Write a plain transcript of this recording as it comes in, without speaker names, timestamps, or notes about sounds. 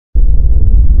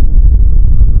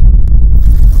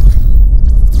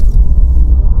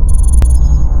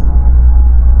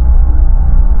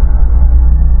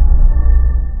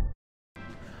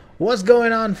What's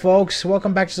going on, folks?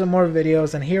 Welcome back to some more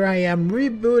videos, and here I am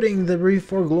rebooting the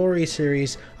For Glory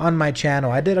series on my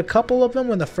channel. I did a couple of them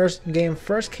when the first game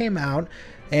first came out,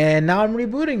 and now I'm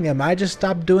rebooting them. I just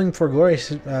stopped doing For Glory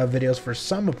videos for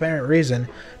some apparent reason.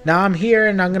 Now I'm here,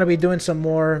 and I'm going to be doing some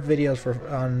more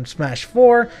videos on Smash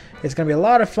 4. It's going to be a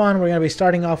lot of fun. We're going to be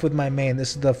starting off with my main.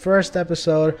 This is the first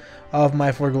episode of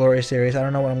my For Glory series. I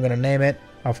don't know what I'm going to name it.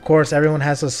 Of course, everyone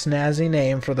has a snazzy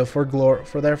name for their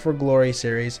For Glory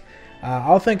series.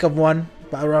 I'll think of one,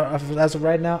 but as of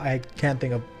right now, I can't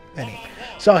think of any.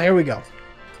 So here we go.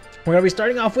 We're gonna be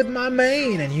starting off with my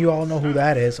main, and you all know who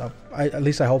that is. At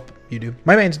least I hope you do.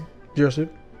 My main's Zero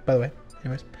Suit, by the way.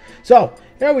 Anyways, so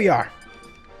here we are.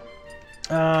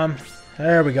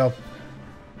 There we go.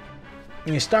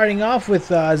 We're starting off with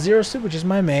Zero Suit, which is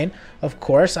my main. Of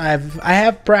course, I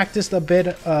have practiced a bit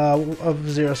of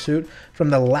Zero Suit from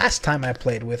the last time I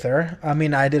played with her. I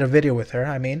mean, I did a video with her.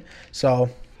 I mean, so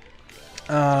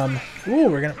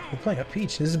we're playing a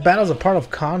Peach. This battle's a part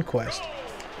of Conquest.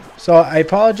 So I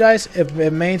apologize if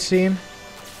it may seem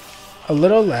a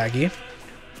little laggy.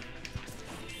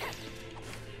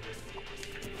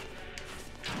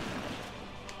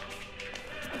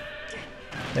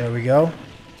 There we go.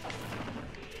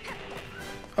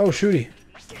 Oh, shooty.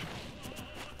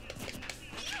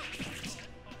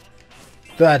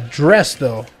 That dress,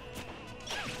 though.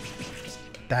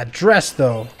 That dress,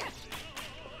 though.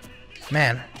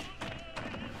 Man.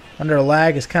 Under a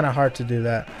lag, it's kind of hard to do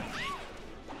that.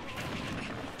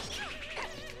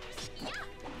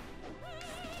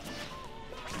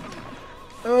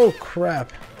 Oh,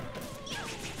 crap.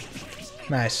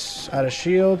 Nice. Out of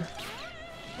shield.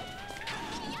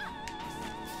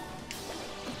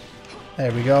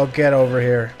 There we go. Get over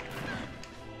here.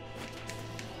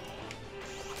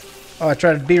 Oh, I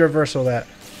tried to B-reversal that.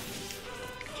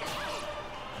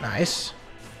 Nice.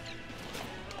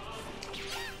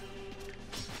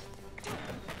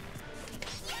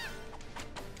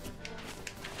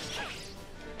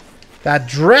 That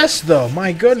dress, though.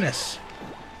 My goodness.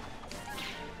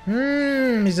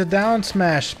 He's a down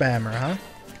smash spammer, huh?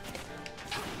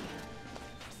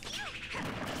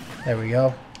 There we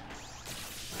go.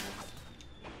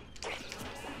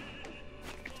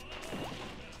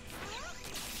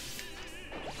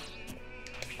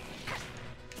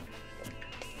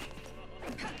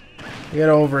 Get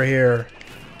over here.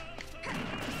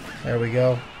 There we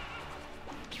go.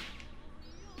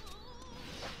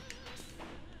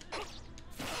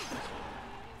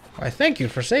 Why, thank you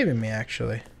for saving me,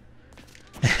 actually.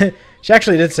 She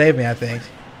actually did save me, I think.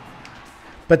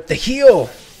 But the heal!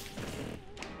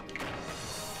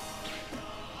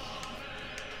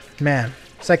 Man,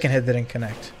 second hit didn't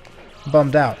connect.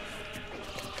 Bummed out.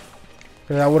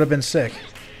 Because I would have been sick.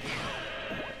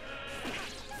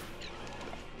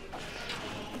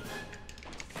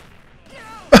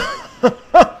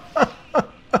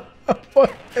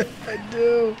 What did I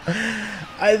do?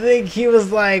 I think he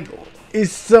was like...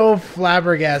 He's so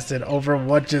flabbergasted over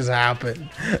what just happened.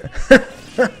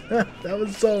 That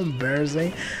was so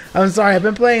embarrassing. I'm sorry, I've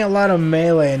been playing a lot of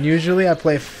Melee, and usually I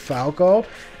play Falco.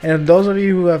 And those of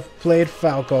you who have played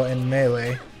Falco in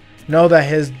Melee know that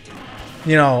his,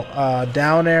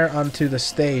 down air onto the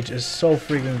stage is so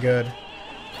freaking good.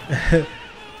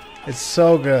 It's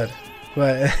so good.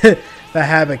 But the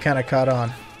habit kind of caught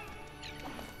on.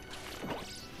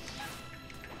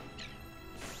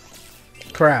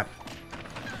 Crap.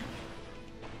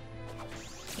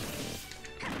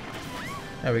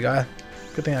 There we go.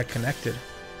 Good thing I connected.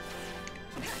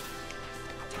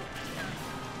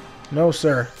 No,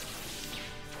 sir.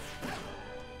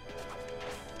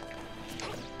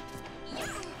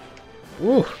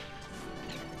 Ooh.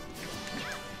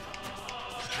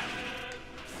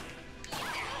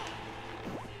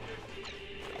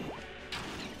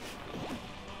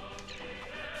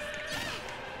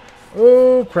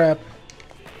 Oh, crap.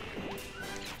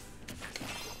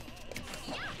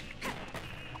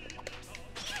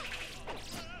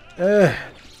 Ugh.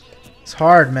 It's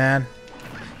hard, man.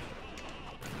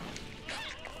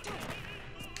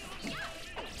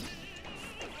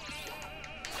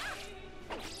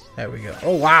 There we go.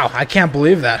 Oh, wow. I can't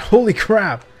believe that. Holy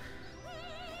crap.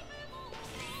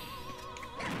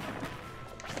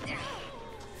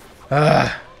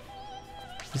 Ugh.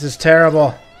 This is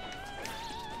terrible.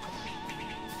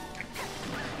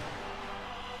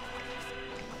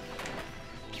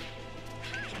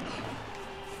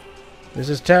 This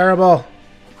is terrible.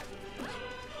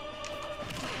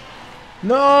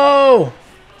 No!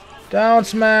 Down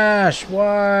smash.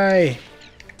 Why?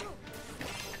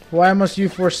 Why must you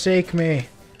forsake me?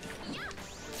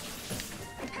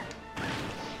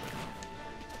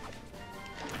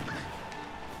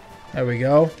 There we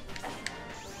go.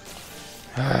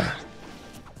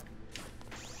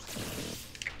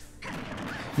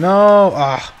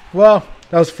 No. Well,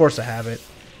 that was force of habit.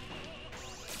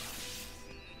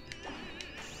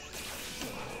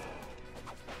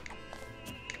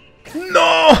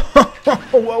 No!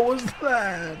 What was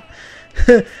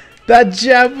that? That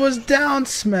jab was down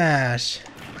smash.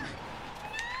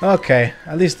 Okay,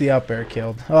 at least the up air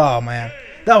killed. Oh man,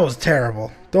 that was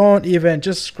terrible. Don't even,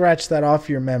 just scratch that off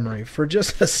your memory for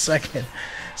just a second.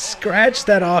 Scratch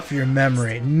that off your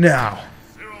memory now.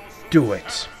 Do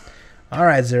it.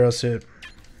 Alright, Zero Suit.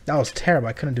 That was terrible.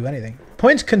 I couldn't do anything.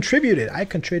 Points contributed. I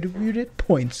contributed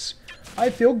points. I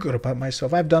feel good about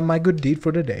myself. I've done my good deed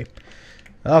for the day.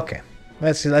 Okay.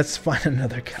 Let's find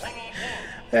another guy.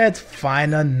 Let's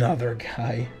find another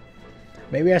guy.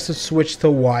 Maybe I should switch to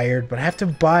wired, but I have to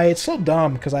buy... It's so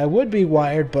dumb, because I would be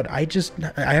wired, but I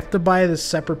have to buy this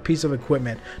separate piece of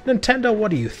equipment. Nintendo,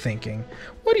 what are you thinking?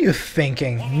 What are you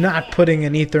thinking? Not putting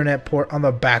an Ethernet port on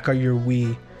the back of your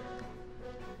Wii.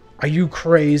 Are you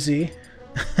crazy?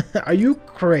 Are you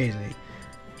crazy?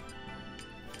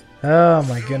 Oh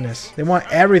my goodness. They want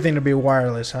everything to be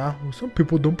wireless, huh? Well, some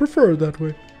people don't prefer it that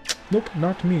way. Nope,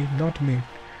 not me, not me.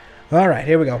 Alright,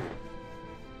 here we go.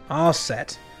 All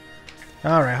set.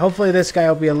 Alright, hopefully this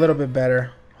guy will be a little bit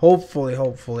better.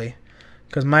 Hopefully.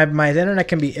 Because my internet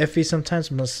can be iffy sometimes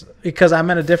because I'm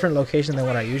at a different location than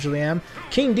what I usually am.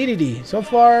 King DDD. So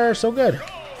far, so good.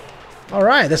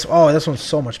 Alright, this one's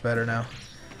so much better now.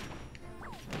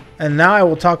 And now I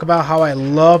will talk about how I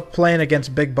love playing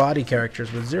against big body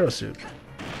characters with Zero Suit.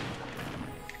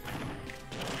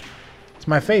 It's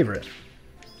my favorite.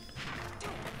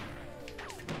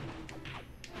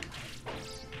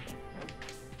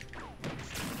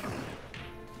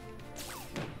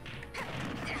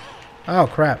 Oh,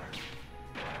 crap.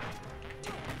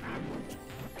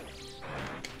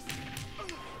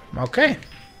 Okay.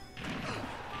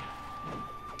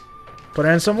 Put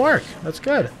in some work. That's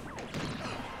good.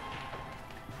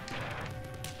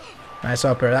 Nice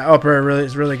up air. That up air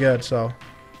is really good, so.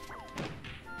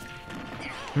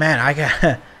 Man, I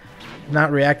got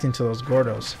not reacting to those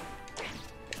Gordos.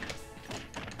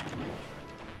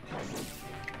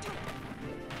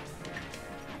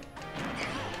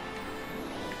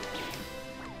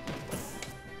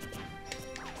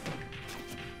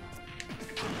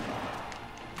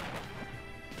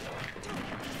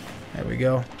 There we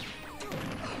go.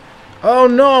 Oh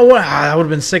no! That would have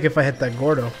been sick if I hit that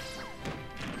Gordo.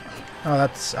 Oh,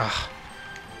 that's...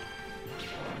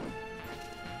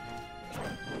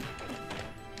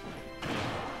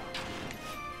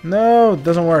 No, it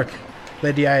doesn't work.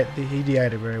 He DI'd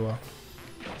it very well.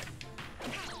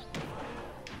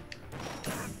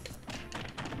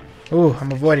 Ooh,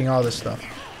 I'm avoiding all this stuff.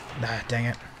 Nah, dang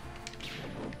it.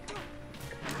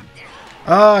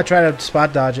 Oh, I tried to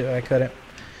spot dodge it, but I couldn't.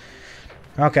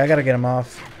 Okay, I gotta get him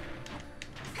off.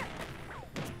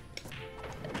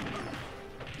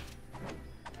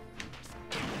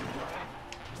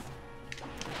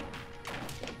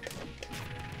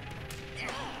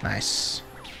 Nice.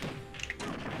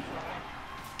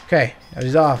 Okay,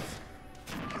 he's off.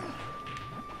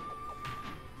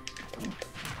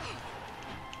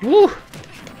 Woo!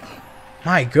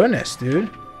 My goodness, dude.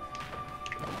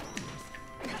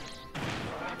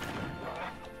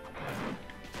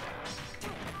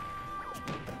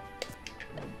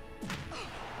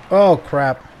 Oh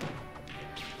crap.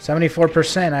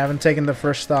 74%. I haven't taken the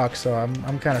first stock, so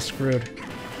I'm kind of screwed.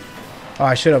 Oh,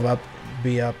 I should have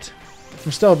upped.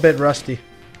 I'm still a bit rusty.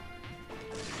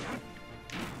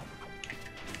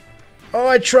 Oh,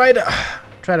 I tried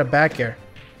to back air.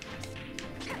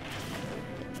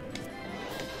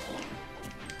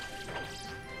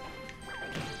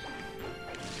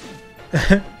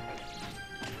 He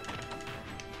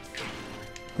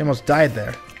almost died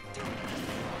there.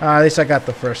 At least I got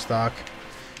the first stock.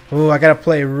 Ooh, I gotta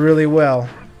play really well.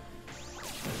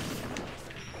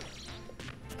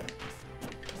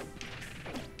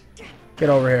 Get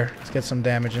over here. Let's get some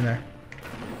damage in there.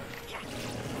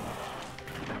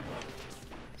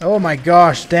 Oh my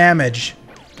gosh, damage.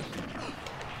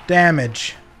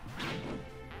 Damage.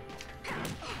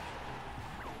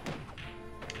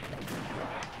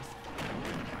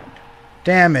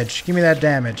 Damage. Give me that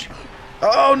damage.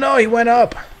 Oh no, he went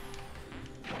up.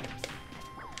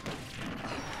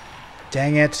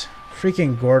 Dang it.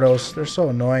 Freaking Gordos. They're so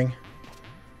annoying.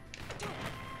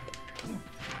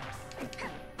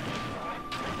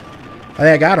 I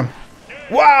think I got him.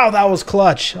 Wow, that was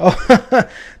clutch. Oh,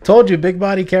 told you, big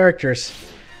body characters.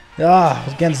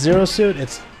 Against Zero Suit,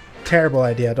 it's a terrible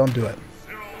idea. Don't do it.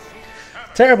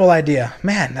 Terrible idea.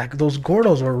 Man, those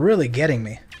Gordos were really getting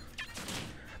me.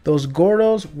 Those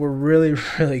Gordos were really,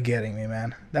 really getting me,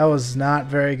 man. That was not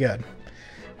very good.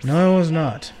 No, it was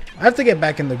not. I have to get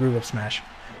back in the groove of Smash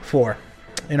 4.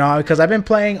 You know, because I've been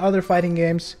playing other fighting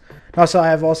games. Also,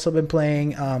 I've also been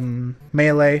playing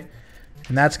Melee.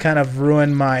 And that's kind of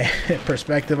ruined my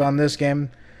perspective on this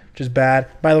game, which is bad.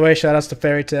 By the way, shoutouts to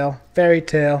Fairy Tail. Fairy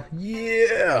Tail,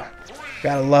 yeah!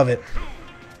 Gotta love it.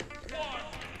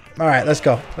 Alright, let's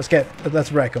go.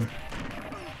 Let's wreck him.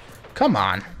 Come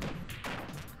on.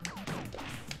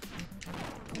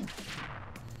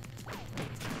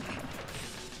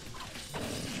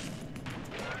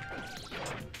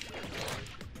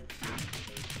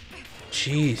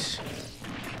 Jeez.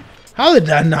 How did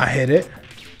that not hit it?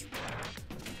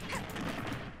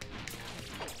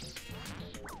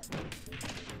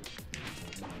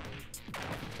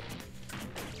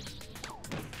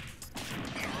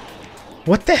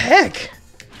 What the heck?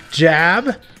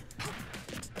 Jab?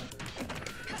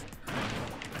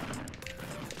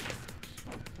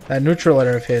 That neutral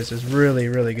of his is really,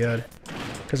 really good.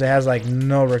 Because it has like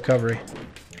no recovery.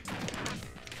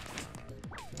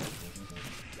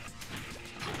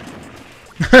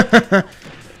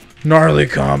 Gnarly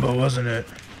combo, wasn't it?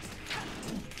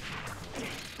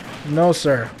 No,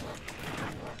 sir.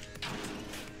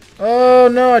 Oh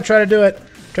no, I tried to do it.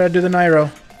 Try to do the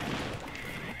Nairo.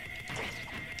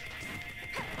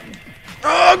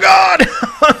 Oh god!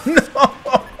 Oh no!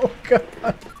 Oh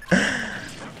god!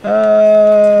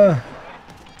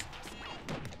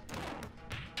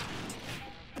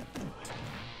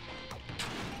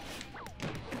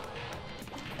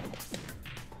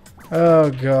 Oh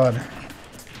god.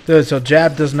 Dude, so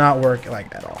jab does not work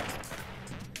like at all.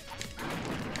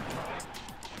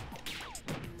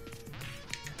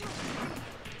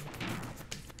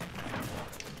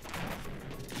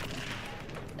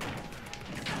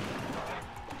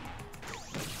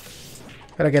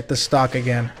 Gotta get this stock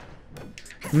again.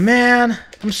 Man,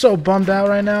 I'm so bummed out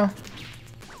right now.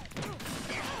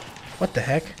 What the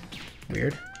heck?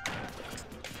 Weird.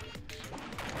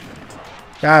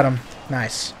 Got him.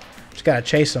 Nice. Just gotta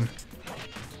chase him.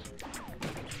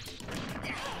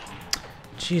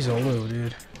 Jeez, Olu,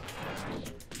 dude.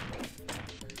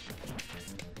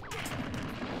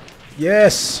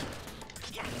 Yes!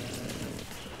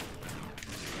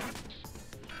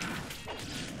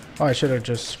 Oh, I should have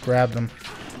just grabbed him.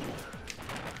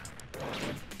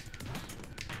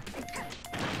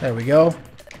 There we go.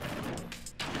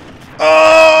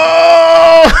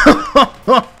 Oh!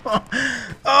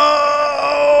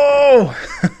 Oh!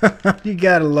 You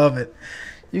gotta love it.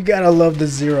 You gotta love the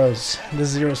zeros. The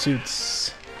zero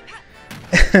suits.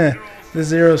 The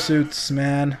zero suits,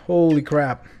 man. Holy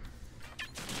crap.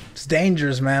 It's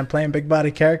dangerous, man. Playing big body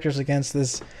characters against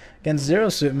zero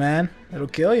suit, man. It'll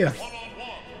kill you.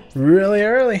 Really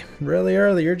early. Really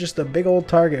early. You're just a big old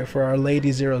target for our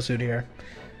lady zero suit here.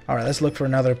 Alright, let's look for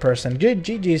another person.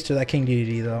 GG's to that King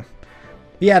DDD, though.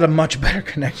 He had a much better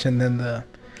connection than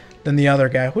the other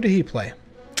guy. Who did he play?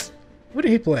 Who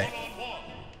did he play?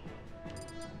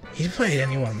 He played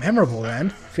anyone memorable,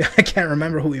 man. I can't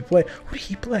remember who he played. Who did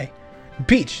he play?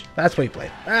 Peach. That's what he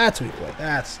played. That's what he played.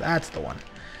 That's the one.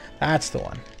 That's the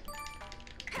one.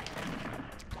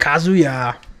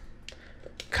 Kazuya.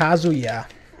 Kazuya.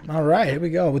 Alright, here we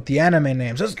go with the anime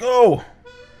names. Let's go!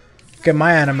 Get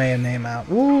my anime name out.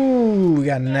 Ooh, we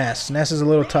got Ness. Ness is a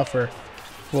little tougher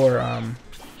for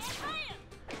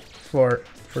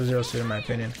Zero Suit, in my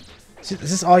opinion. Is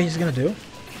this all he's gonna do?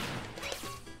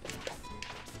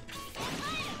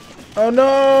 Oh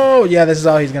no! Yeah, this is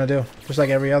all he's gonna do. Just like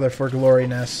every other for Glory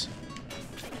Ness.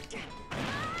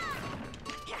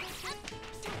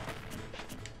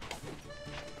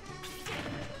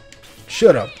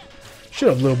 Shut up. Shut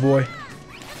up, little boy.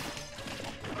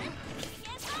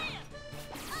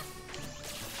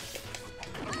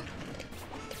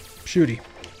 Shooty.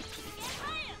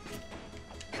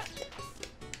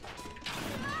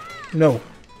 No.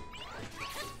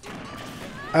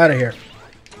 Out of here.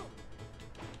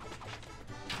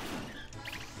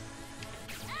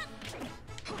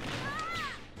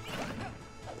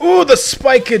 Ooh, the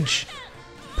spikage.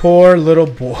 Poor little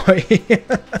boy.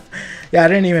 Yeah, I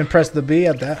didn't even press the B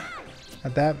at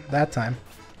that time.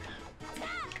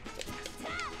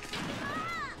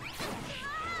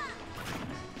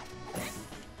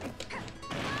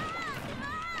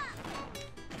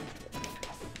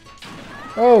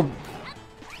 Oh.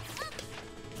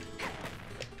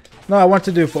 No, I want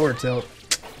to do forward tilt.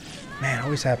 Man,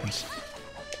 always happens.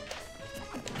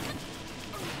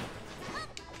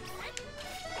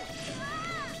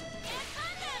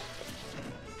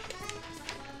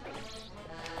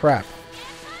 Crap.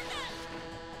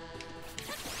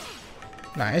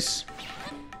 Nice.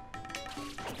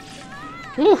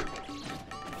 Woo.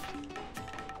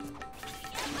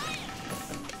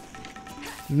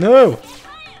 No.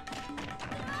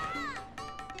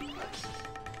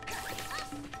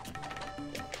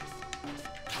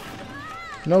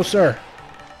 No, sir.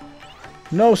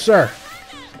 No, sir.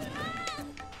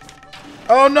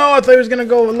 Oh, no. I thought he was going to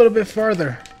go a little bit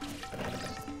farther.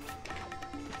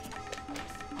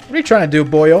 What are you trying to do,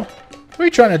 boyo? What are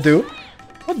you trying to do?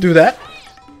 Don't do that.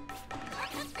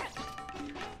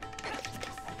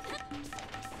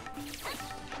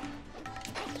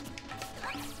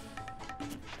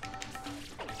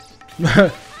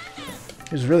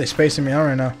 He's really spacing me out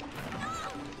right now.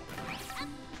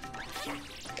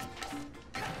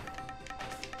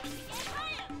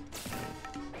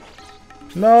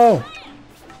 No!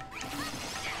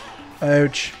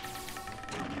 Ouch.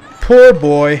 Poor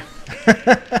boy.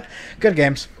 Good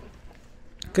games.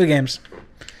 Good games.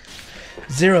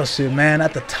 Zero Suit, man,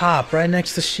 at the top, right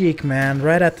next to Sheik, man,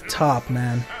 right at the top,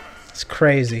 man. It's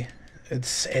crazy.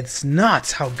 It's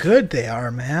nuts how good they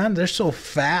are, man. They're so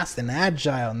fast and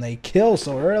agile, and they kill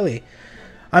so early.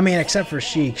 I mean, except for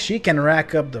Sheik. She can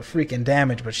rack up the freaking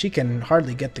damage, but she can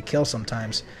hardly get the kill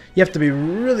sometimes. You have to be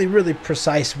really, really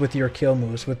precise with your kill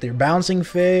moves. With your bouncing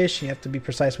fish, you have to be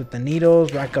precise with the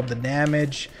needles, rack up the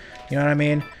damage. You know what I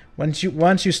mean? Once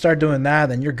you start doing that,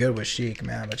 then you're good with Sheik,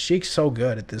 man. But Sheik's so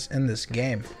good at this in this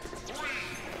game.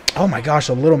 Oh my gosh,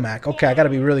 a Little Mac. Okay, I gotta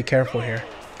be really careful here,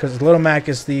 because Little Mac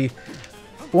is the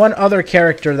one other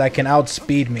character that can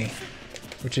outspeed me,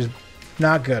 which is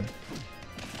not good.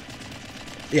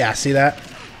 Yeah, see that?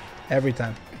 Every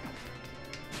time.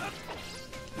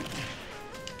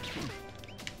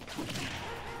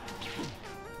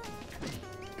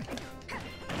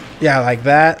 Yeah, like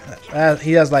that.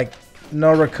 He has like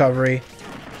no recovery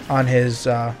on his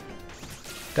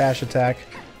dash attack.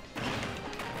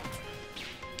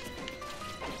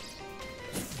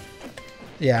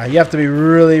 Yeah, you have to be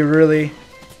really, really...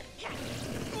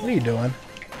 What are you doing?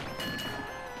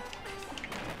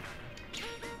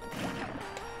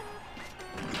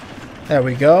 There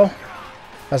we go.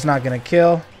 That's not gonna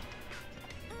kill.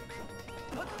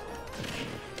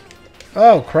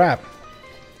 Oh, crap.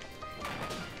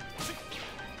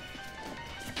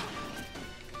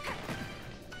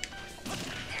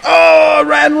 Oh, I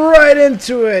ran right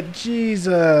into it.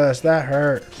 Jesus, that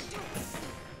hurt.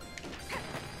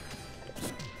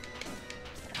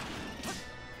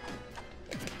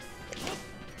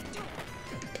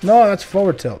 No, that's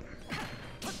forward tilt.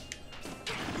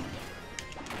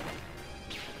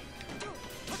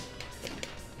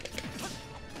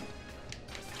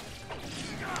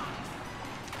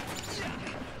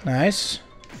 Nice.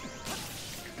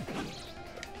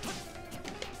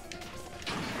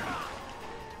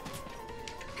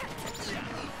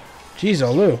 Jeez,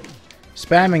 Olu.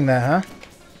 Spamming that, huh?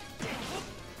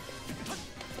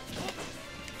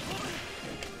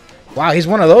 Wow, he's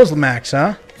one of those Macs,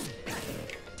 huh?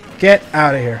 Get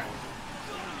out of here.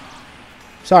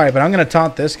 Sorry, but I'm going to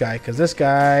taunt this guy, because this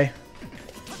guy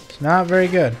is not very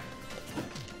good.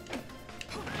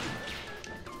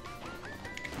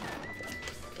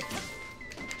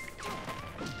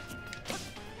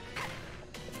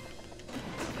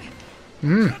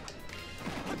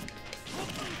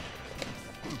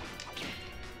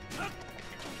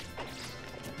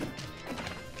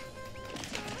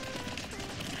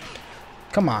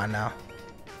 Come on now.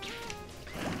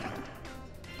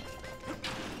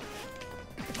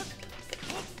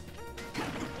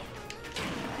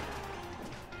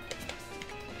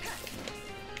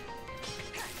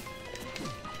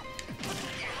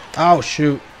 Oh,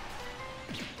 shoot.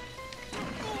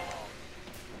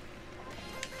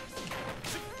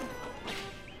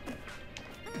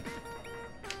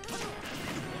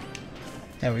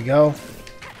 There we go.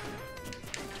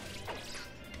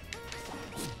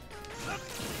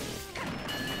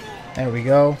 There we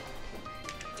go.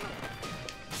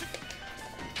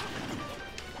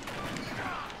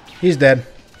 He's dead.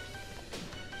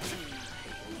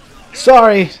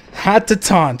 Sorry. Had to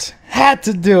taunt. Had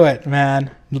to do it,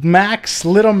 man. Max,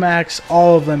 Little Max,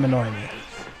 all of them annoy me.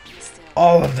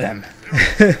 All of them.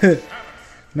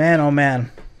 Man, oh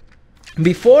man.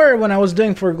 Before, when I was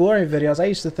doing For Glory videos, I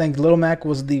used to think Little Mac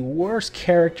was the worst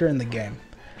character in the game.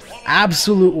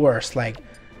 Absolute worst. Like,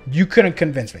 you couldn't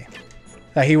convince me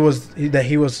that he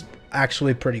was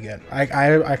actually pretty good. I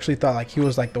actually thought like he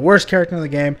was like the worst character in the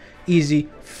game. Easy,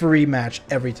 free match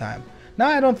every time. Now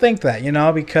I don't think that, you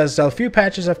know, because a few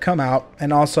patches have come out,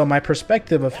 and also my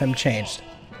perspective of him changed.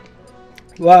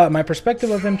 Well, my perspective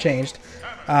of him changed.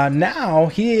 Now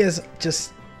he is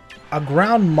just a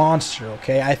ground monster,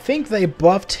 okay? I think they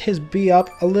buffed his B up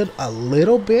a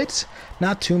little bit,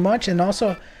 not too much, and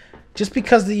also just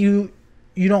because you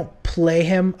don't play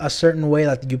him a certain way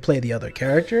like you play the other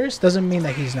characters doesn't mean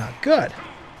that he's not good.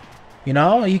 You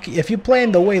know, if you play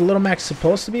in the way Little Mac's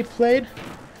supposed to be played.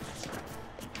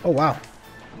 Oh wow.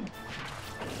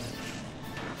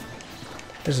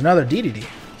 There's another DDD.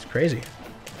 It's crazy.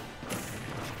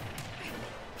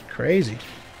 Crazy.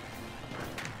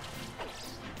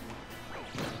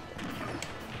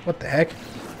 What the heck?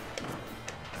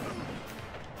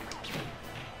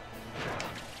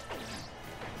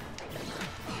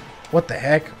 What the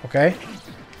heck? Okay.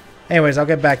 Anyways, I'll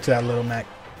get back to that Little Mac.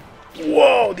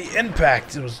 Whoa, the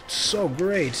impact. It was so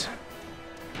great.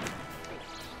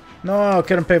 No,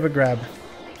 couldn't paper grab.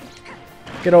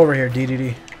 Get over here,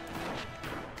 DDD.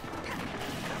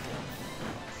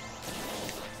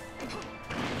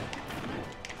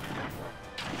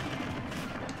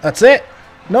 That's it.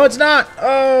 No, it's not.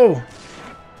 Oh.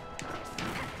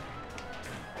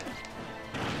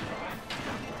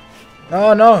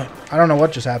 Oh, no. I don't know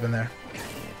what just happened there.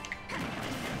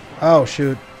 Oh,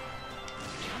 shoot.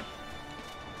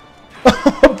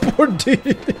 Poor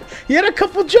dude. He had a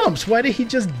couple jumps. Why did he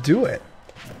just do it?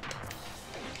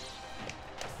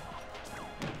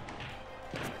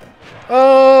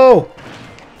 Oh.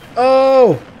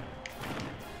 Oh.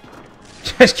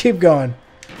 Just keep going.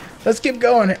 Let's keep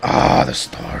going. Ah, the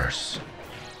stars.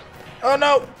 Oh,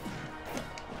 no.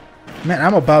 Man,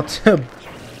 I'm about to...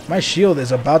 My shield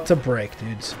is about to break,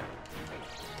 dudes.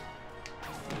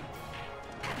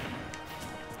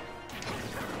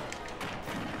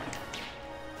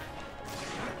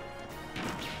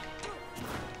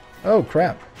 Oh,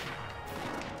 crap.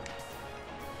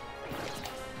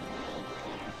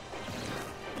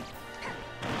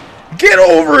 Get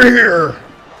over here!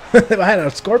 I had a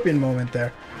scorpion moment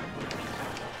there.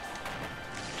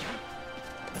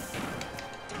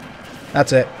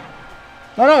 That's it.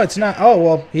 Oh, no, it's not. Oh,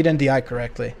 well, he didn't DI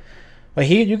correctly. But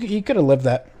he could have lived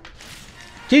that.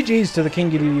 GG's to the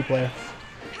King DDD player.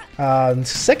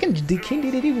 Second King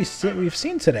DDD we've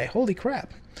seen today. Holy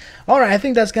crap. Alright, I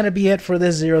think that's going to be it for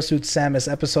this Zero Suit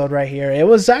Samus episode right here. It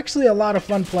was actually a lot of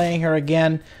fun playing her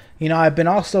again. You know, I've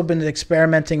also been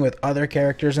experimenting with other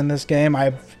characters in this game.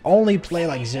 I've only played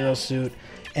like Zero Suit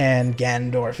and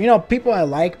Ganondorf. You know, people I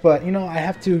like, but, you know, I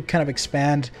have to kind of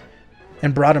expand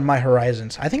and broaden my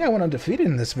horizons. I think I went undefeated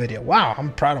in this video. Wow,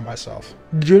 I'm proud of myself.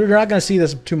 You're not going to see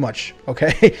this too much,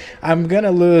 okay? I'm going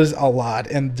to lose a lot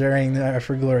during the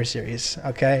For Glory series,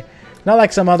 okay? Not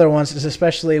like some other ones,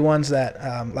 especially ones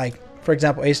that, like, for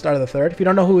example, Ace Star the Third. If you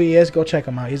don't know who he is, go check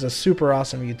him out. He's a super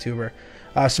awesome YouTuber,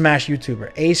 Smash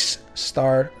YouTuber, Ace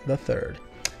Star the Third.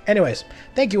 Anyways,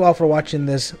 thank you all for watching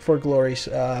this For Glory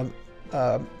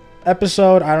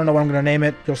episode. I don't know what I'm going to name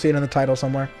it. You'll see it in the title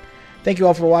somewhere. Thank you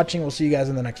all for watching. We'll see you guys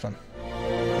in the next one.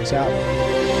 Peace out.